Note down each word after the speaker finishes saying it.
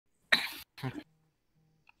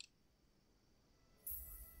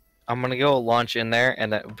I'm gonna go launch in there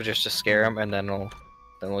and then just to scare him, and then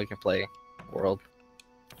we can play World.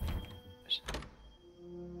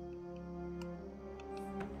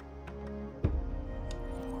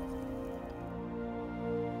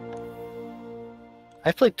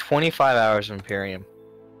 I've played 25 hours of Imperium.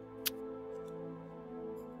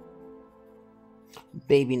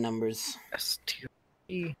 Baby numbers.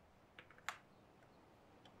 S2.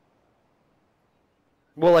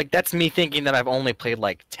 Well, like, that's me thinking that I've only played,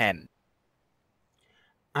 like, 10.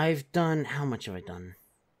 I've done... How much have I done?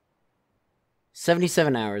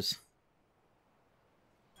 77 hours.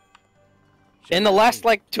 In the last,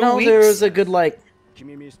 like, 2 no, weeks? there was a good, like...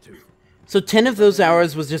 So 10 of those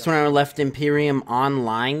hours was just when I left Imperium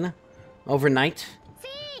online overnight.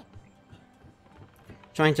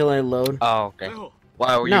 Trying to let it load. Oh, okay.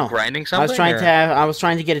 Wow, were you grinding something? I was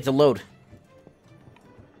trying to get it to load.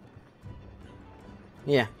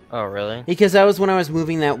 Yeah. Oh, really? Because that was when I was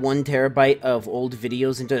moving that 1 terabyte of old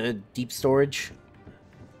videos into deep storage.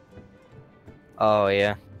 Oh,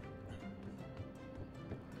 yeah.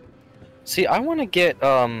 See, I want to get,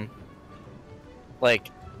 like,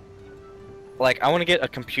 I want to get a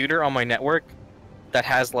computer on my network that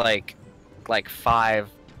has, like 5,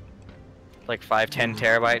 10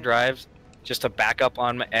 terabyte drives, just to back up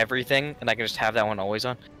on everything, and I can just have that one always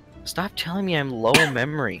on. Stop telling me I'm low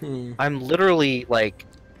memory. I'm literally, like,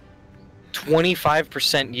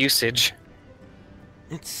 25% usage.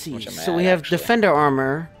 Let's see. So we have Defender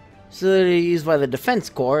Armor, facility used by the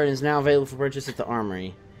Defense Corps, and is now available for purchase at the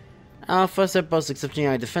Armory. Alpha set boasts exceptionally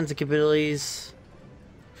high defensive capabilities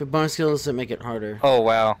for bonus skills that make it harder. Oh,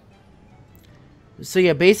 wow. So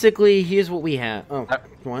yeah, basically, here's what we have. Oh,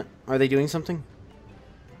 what? Are they doing something?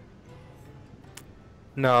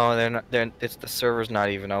 No, they're not. The server's not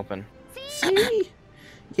even open. See?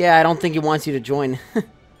 Yeah, I don't think it wants you to join.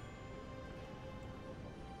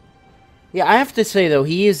 Yeah, I have to say though,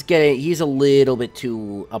 he's a little bit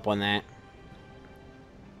too up on that.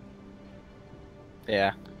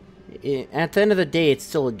 Yeah. At the end of the day, it's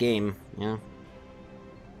still a game, yeah.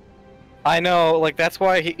 I know, like, that's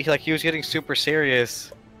why he was getting super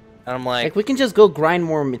serious. And I'm like... Like, we can just go grind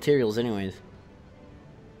more materials anyways.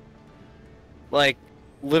 Like,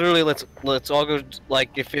 literally, let's all go,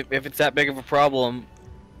 like, if it's that big of a problem,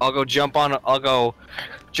 I'll go jump on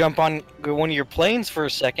one of your planes for a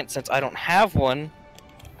second, since I don't have one.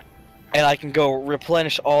 And I can go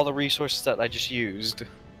replenish all the resources that I just used.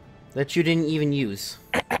 That you didn't even use.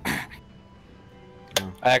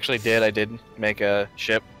 Oh. I actually did. I did make a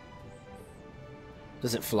ship.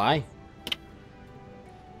 Does it fly?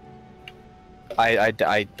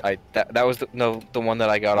 That was the one that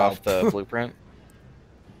I got off the blueprint.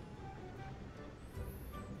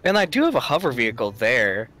 And I do have a hover vehicle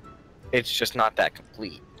there. It's just not that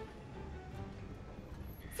complete.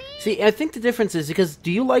 See, I think the difference is because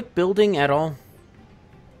do you like building at all?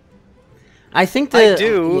 I think I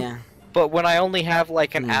do. Yeah. But when I only have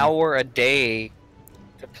like an hour a day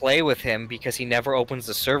to play with him because he never opens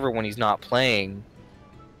the server when he's not playing,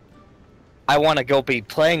 I want to go be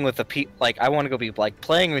playing with I want to go be like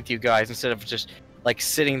playing with you guys instead of just like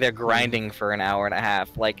sitting there grinding for an hour and a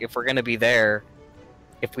half. Like if we're gonna be there,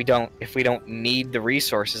 if we don't need the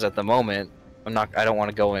resources at the moment, I don't want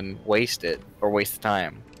to go and waste it or waste the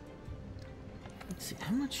time. Let's see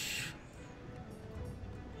how much.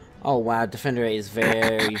 Oh wow, Defender 8 is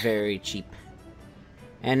very very cheap,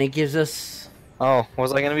 and it gives us. Oh,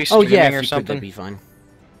 was I gonna be streaming or something? That'd be fine.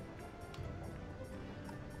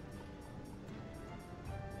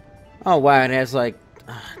 Oh wow, it has like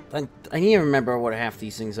I need to remember what half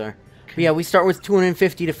these things are. But yeah, we start with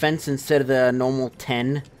 250 defense instead of the normal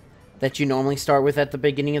 10 that you normally start with at the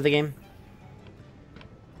beginning of the game.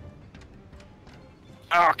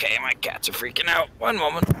 Okay, my cats are freaking out. One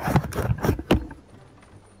moment.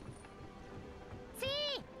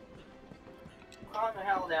 Calm the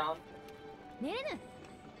hell down.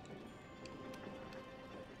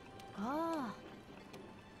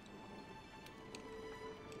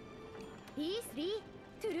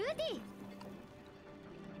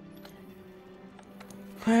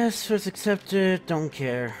 Quest was accepted, don't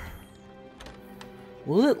care.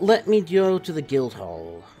 Will it let me go to the guild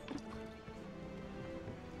hall?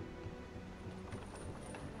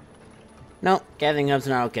 No, gathering hub's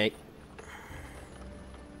not okay.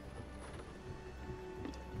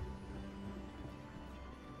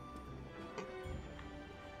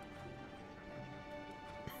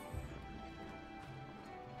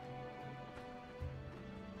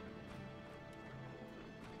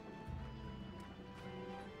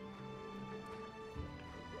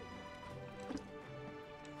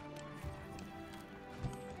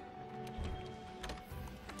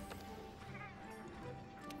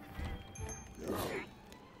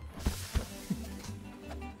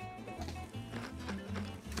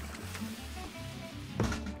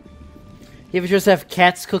 You ever just have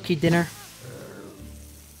Cat's cookie dinner?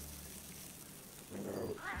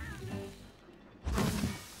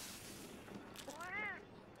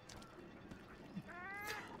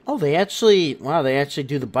 Oh, they actually... Wow, they actually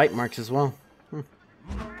do the bite marks as well.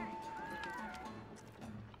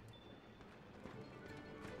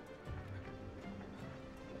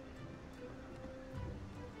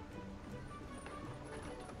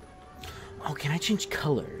 Oh, can I change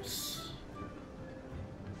colors?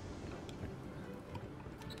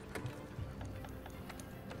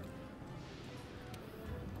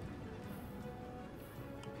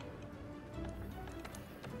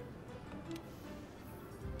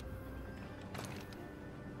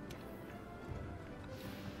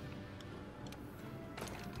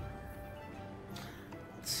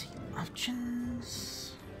 Let's see, options.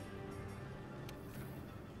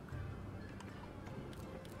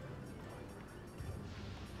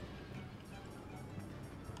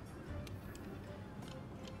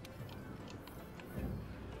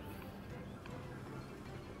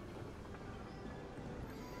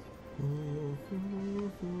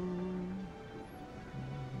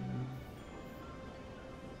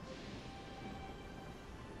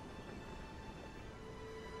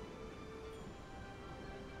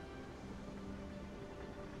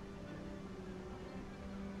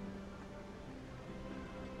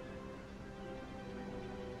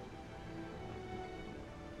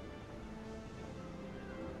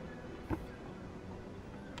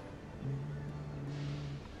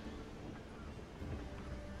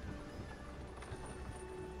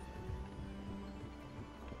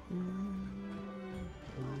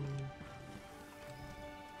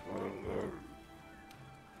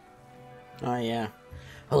 Oh, yeah.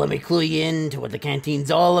 Well, let me clue you in to what the canteen's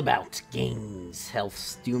all about. Games, health,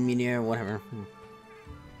 stamina, whatever.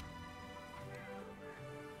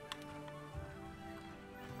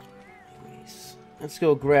 Anyways, let's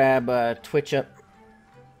go grab Twitch up.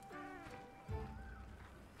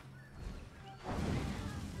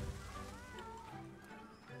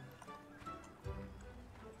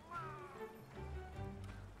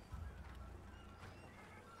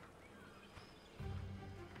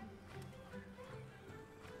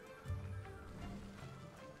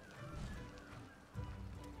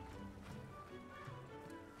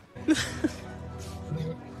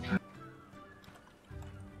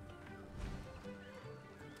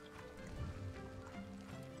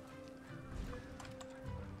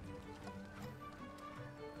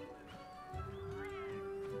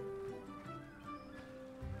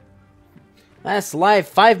 Last live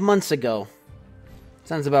 5 months ago.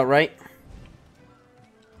 Sounds about right.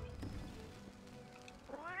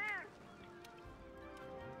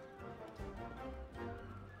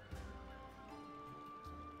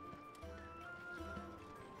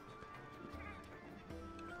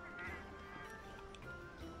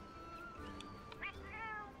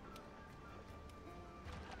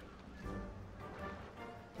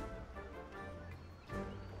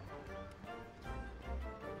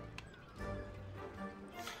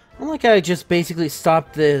 I like how I just basically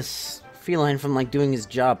stopped this feline from, like, doing his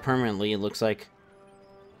job permanently, it looks like.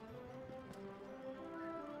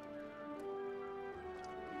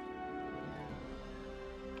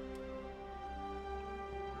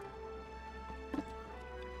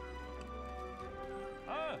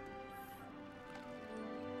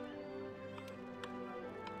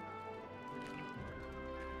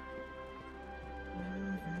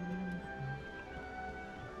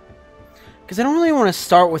 Because I don't really want to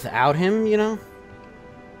start without him, you know?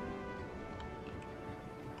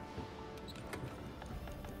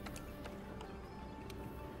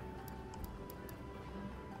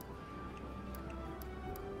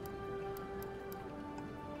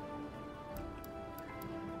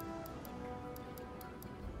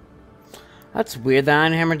 That's weird. The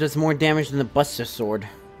Iron Hammer does more damage than the Buster Sword.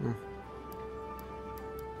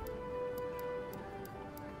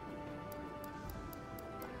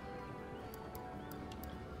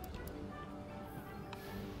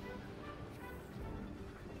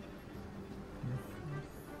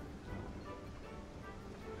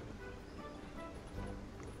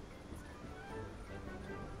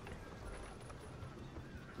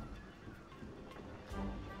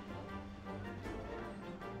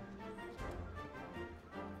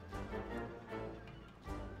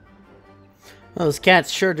 Well, those cats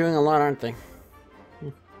sure doing a lot, aren't they?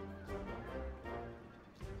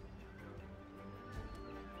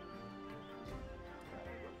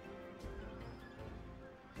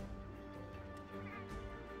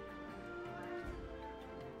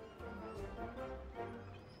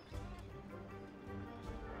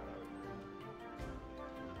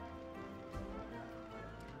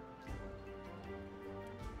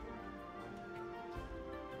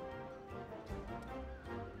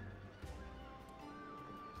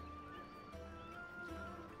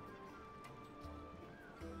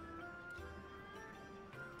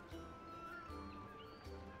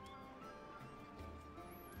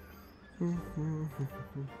 Okay,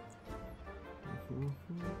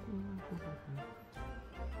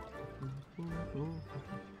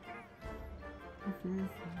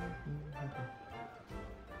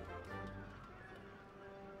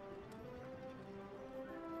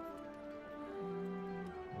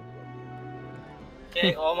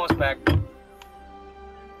 almost back.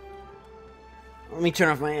 Let me turn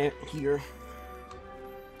off my heater.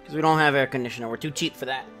 Because we don't have air conditioner. We're too cheap for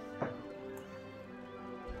that.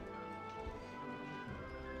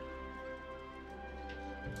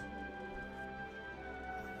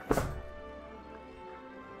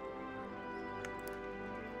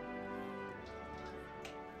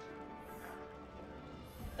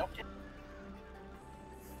 Okay.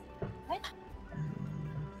 What?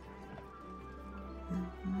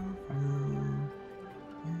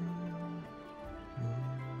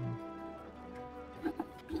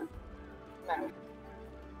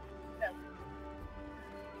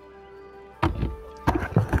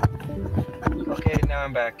 Okay, now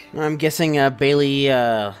I'm back. I'm guessing Bailey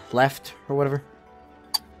left or whatever.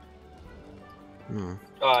 Hmm.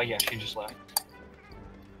 Yeah, she just left.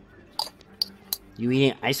 You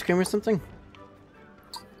eating ice cream or something?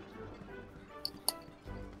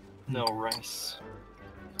 No rice.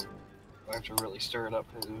 I have to really stir it up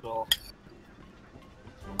because it was all.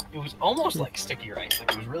 It was almost like sticky rice.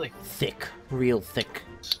 Like it was really Thick. Real thick.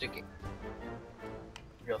 sticky.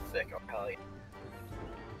 Real thick, I'll tell you.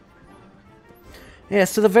 Yeah,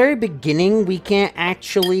 so the very beginning, we can't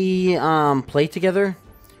actually play together.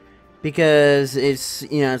 Because it's,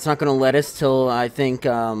 it's not going to let us till, I think,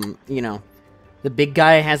 the big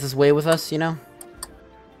guy has his way with us, That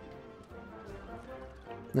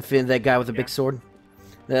guy with the big sword.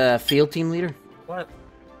 The field team leader. What?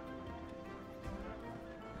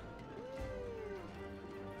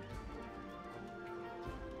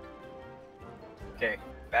 Okay,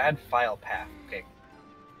 bad file path. Okay,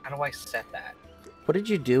 how do I set that? What did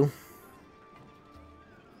you do?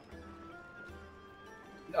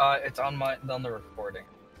 It's on the recording.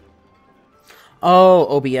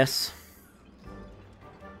 Oh, OBS.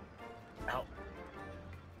 Ow.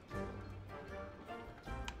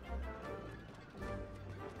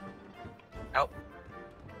 Ow.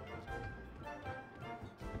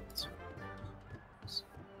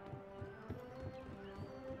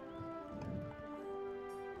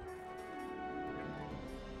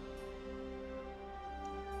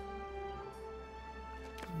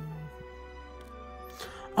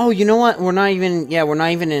 Oh, you know what? We're not even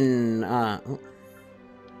in,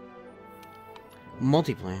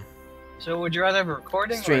 multiplayer. So would you rather have a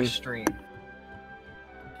recording or a stream?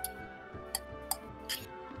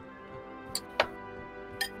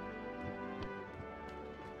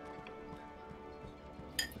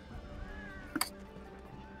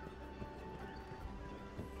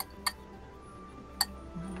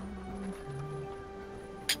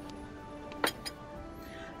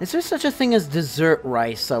 Is there such a thing as dessert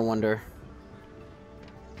rice, I wonder?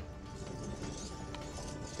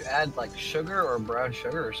 You add like sugar or brown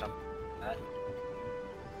sugar or something like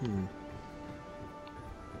that.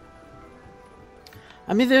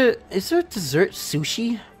 I mean, is there dessert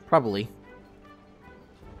sushi? Probably.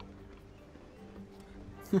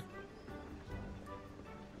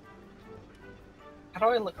 How do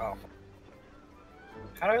I look? Oh.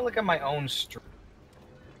 How do I look at my own stream?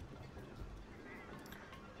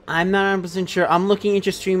 I'm not 100% sure. I'm looking at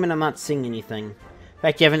your stream and I'm not seeing anything. In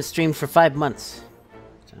fact, you haven't streamed for 5 months.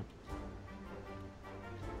 So.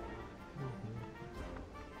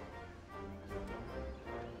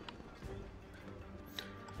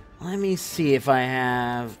 Let me see if I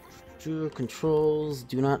have controls.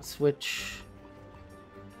 Do not switch.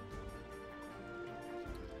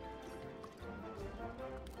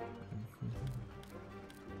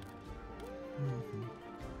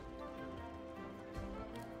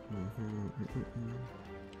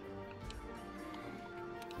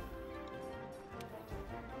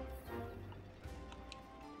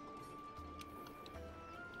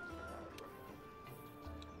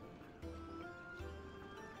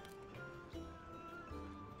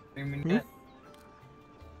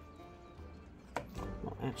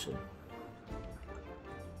 Well, actually.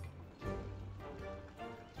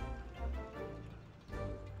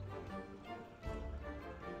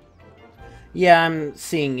 Yeah, I'm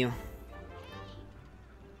seeing you.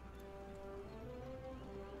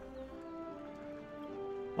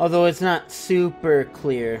 Although it's not super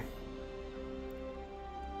clear.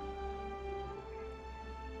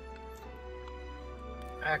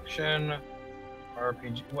 Action,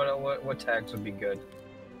 RPG. What tags would be good?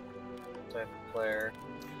 Type of player.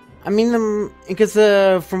 I mean, because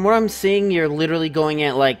from what I'm seeing, you're literally going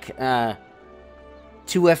at like 2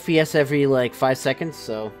 FPS every like 5 seconds,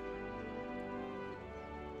 so.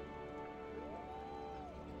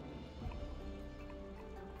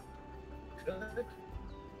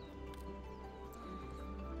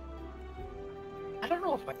 I don't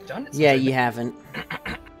know if I've done it. Yeah, you haven't.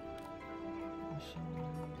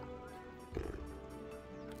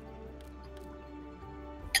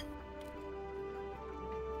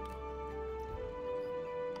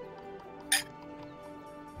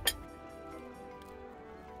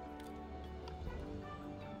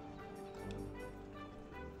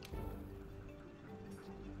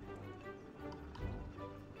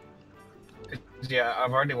 Yeah,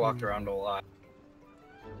 I've already walked around a lot.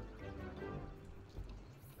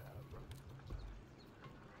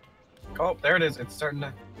 Oh, there it is. It's starting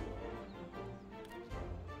to...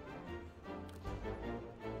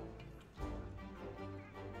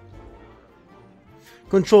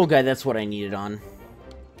 Control guide, that's what I needed on.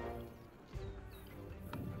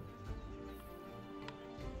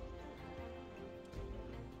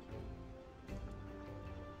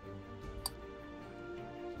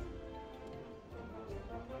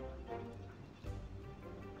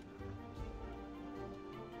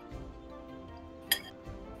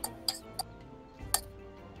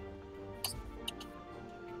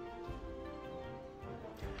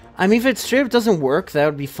 I mean, if it straight up doesn't work, that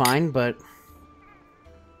would be fine, but...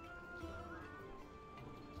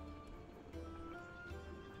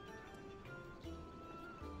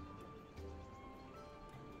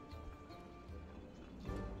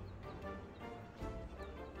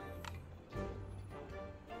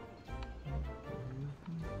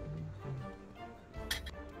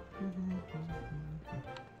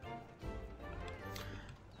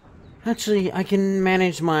 Actually, I can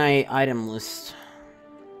manage my item list.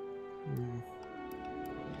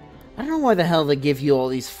 I don't know why the hell they give you all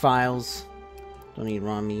these files. Don't eat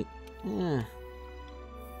raw meat. Yeah.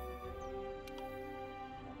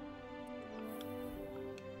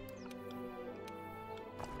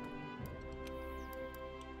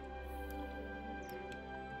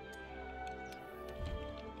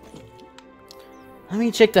 Let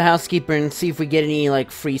me check the housekeeper and see if we get any, like,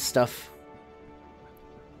 free stuff.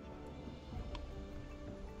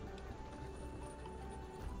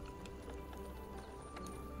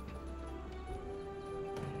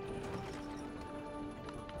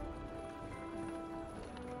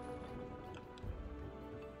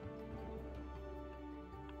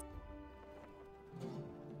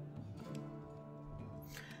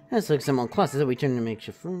 Let's look some more closets that we turn to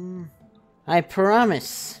makeshift room. I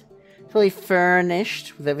promise. Fully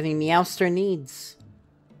furnished with everything the ouster needs.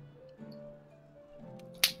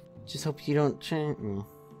 Just hope you don't change me.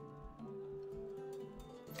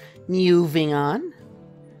 Moving on.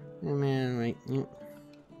 Oh man, right. Yep.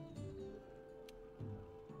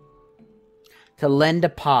 To lend a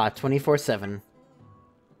paw 24/7.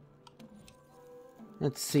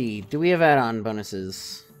 Let's see. Do we have add-on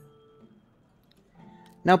bonuses?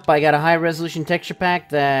 Nope, I got a high-resolution texture pack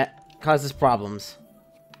that causes problems.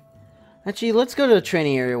 Actually, let's go to the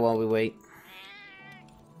training area while we wait.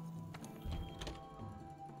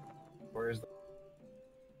 Where is the...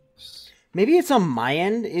 Maybe it's on my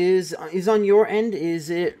end. Is on your end?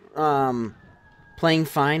 Is it playing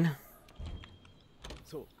fine?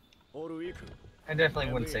 I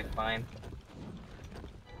definitely wouldn't say fine.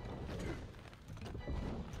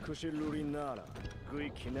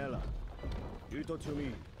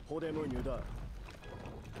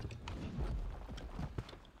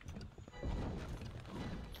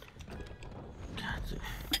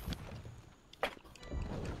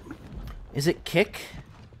 Is it kick?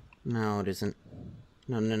 No, it isn't.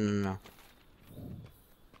 No.